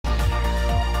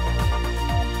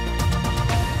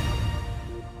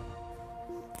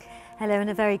Hello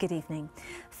and a very good evening.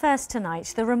 First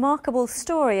tonight, the remarkable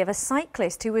story of a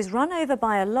cyclist who was run over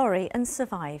by a lorry and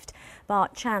survived.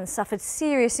 Bart Chan suffered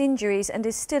serious injuries and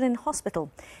is still in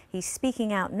hospital. He's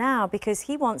speaking out now because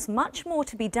he wants much more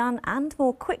to be done and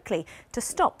more quickly to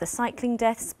stop the cycling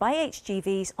deaths by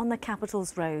HGVs on the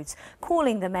capital's roads,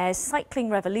 calling the Mayor's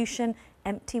cycling revolution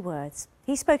empty words.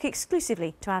 He spoke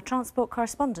exclusively to our transport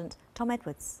correspondent, Tom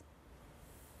Edwards.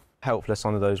 Helpless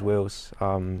under those wheels,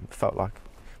 felt like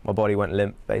my body went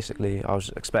limp, basically. I was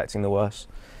expecting the worst.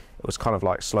 It was kind of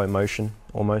like slow motion,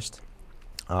 almost.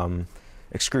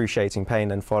 Excruciating pain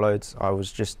then followed. I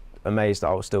was just amazed that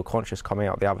I was still conscious coming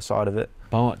out the other side of it.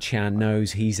 Bart Chan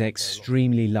knows he's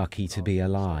extremely lucky to be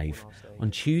alive. On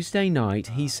Tuesday night,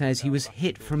 he says he was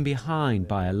hit from behind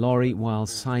by a lorry while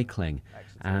cycling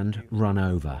and run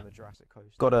over.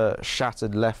 Got a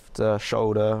shattered left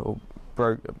shoulder,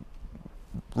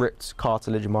 ripped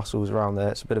cartilage muscles around there.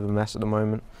 It's a bit of a mess at the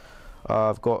moment.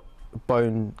 I've got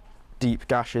bone deep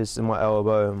gashes in my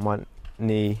elbow and my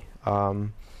knee.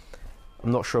 I'm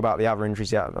not sure about the other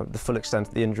injuries yet. The full extent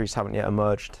of the injuries haven't yet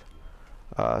emerged,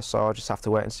 so I'll just have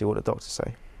to wait and see what the doctors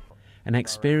say. An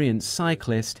experienced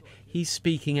cyclist, he's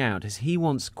speaking out as he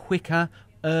wants quicker,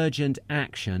 urgent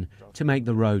action to make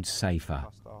the roads safer.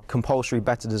 Compulsory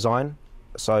better design.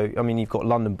 So, I mean, you've got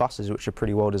London buses, which are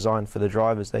pretty well designed for the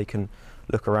drivers. They can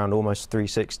look around almost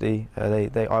 360.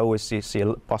 I always see a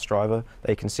bus driver,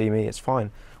 they can see me, it's fine.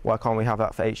 Why can't we have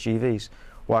that for HGVs?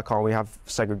 Why can't we have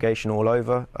segregation all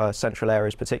over, central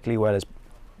areas particularly, where there's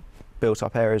built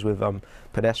up areas with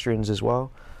pedestrians as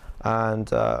well? And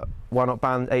why not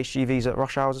ban HGVs at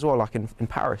rush hours as well, like in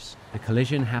Paris? The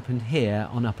collision happened here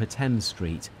on Upper Thames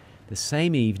Street. The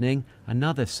same evening,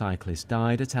 another cyclist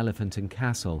died at Elephant and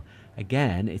Castle.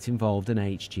 Again, it involved an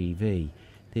HGV.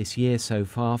 This year so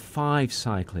far, 5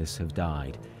 cyclists have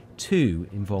died. 2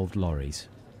 involved lorries.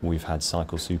 We've had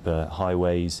cycle super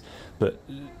highways,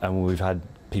 and we've had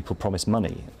people promise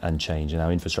money and change, and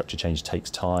our infrastructure change takes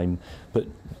time, but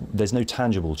there's no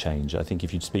tangible change. I think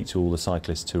if you speak to all the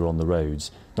cyclists who are on the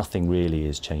roads, nothing really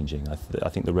is changing. I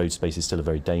think the road space is still a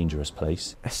very dangerous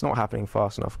place. It's not happening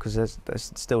fast enough because there's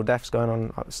still deaths going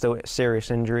on, still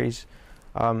serious injuries.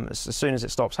 As soon as it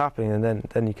stops happening, and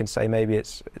then you can say maybe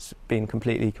it's been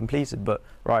completely completed. But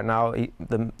right now,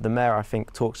 the Mayor, I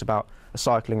think, talks about a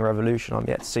cycling revolution. I'm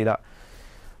yet to see that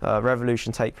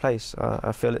revolution take place.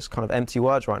 I feel it's kind of empty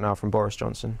words right now from Boris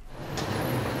Johnson.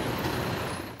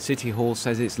 City Hall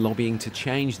says it's lobbying to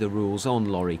change the rules on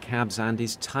lorry cabs and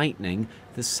is tightening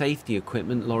the safety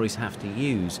equipment lorries have to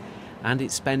use. And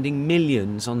it's spending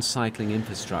millions on cycling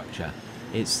infrastructure.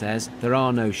 It says there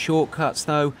are no shortcuts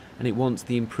though, and it wants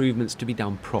the improvements to be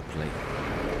done properly.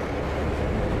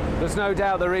 There's no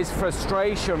doubt there is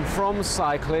frustration from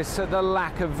cyclists at the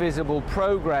lack of visible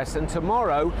progress, and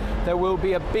tomorrow there will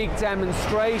be a big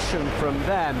demonstration from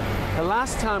them. The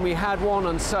last time we had one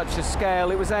on such a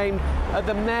scale, it was aimed at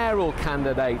the mayoral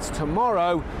candidates.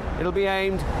 Tomorrow it'll be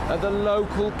aimed at the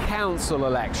local council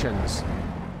elections.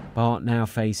 Bart now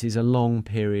faces a long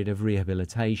period of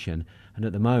rehabilitation, and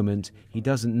at the moment he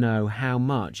doesn't know how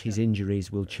much his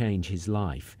injuries will change his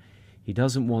life. He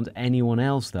doesn't want anyone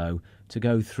else, though, to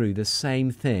go through the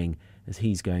same thing as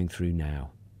he's going through now.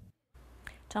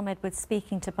 Tom Edwards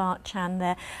speaking to Bart Chan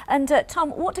there. And Tom,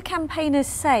 what do campaigners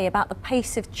say about the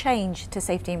pace of change to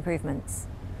safety improvements?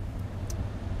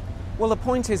 Well, the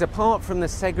point is, apart from the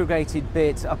segregated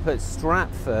bit up at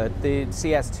Stratford, the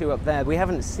CS2 up there, we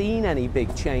haven't seen any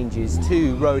big changes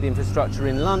to road infrastructure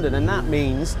in London, and that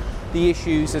means the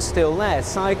issues are still there.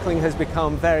 Cycling has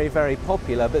become very, very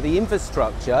popular, but the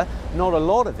infrastructure, not a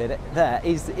lot of it there,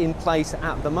 is in place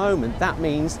at the moment. That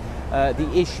means the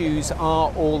issues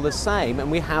are all the same, and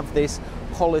we have this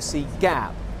policy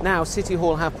gap. Now, City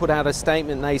Hall have put out a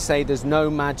statement. They say there's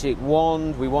no magic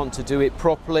wand, we want to do it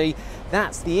properly.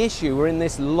 That's the issue. We're in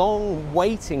this long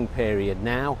waiting period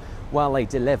now while they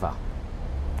deliver.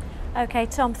 OK,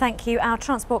 Tom, thank you. Our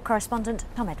transport correspondent,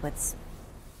 Tom Edwards.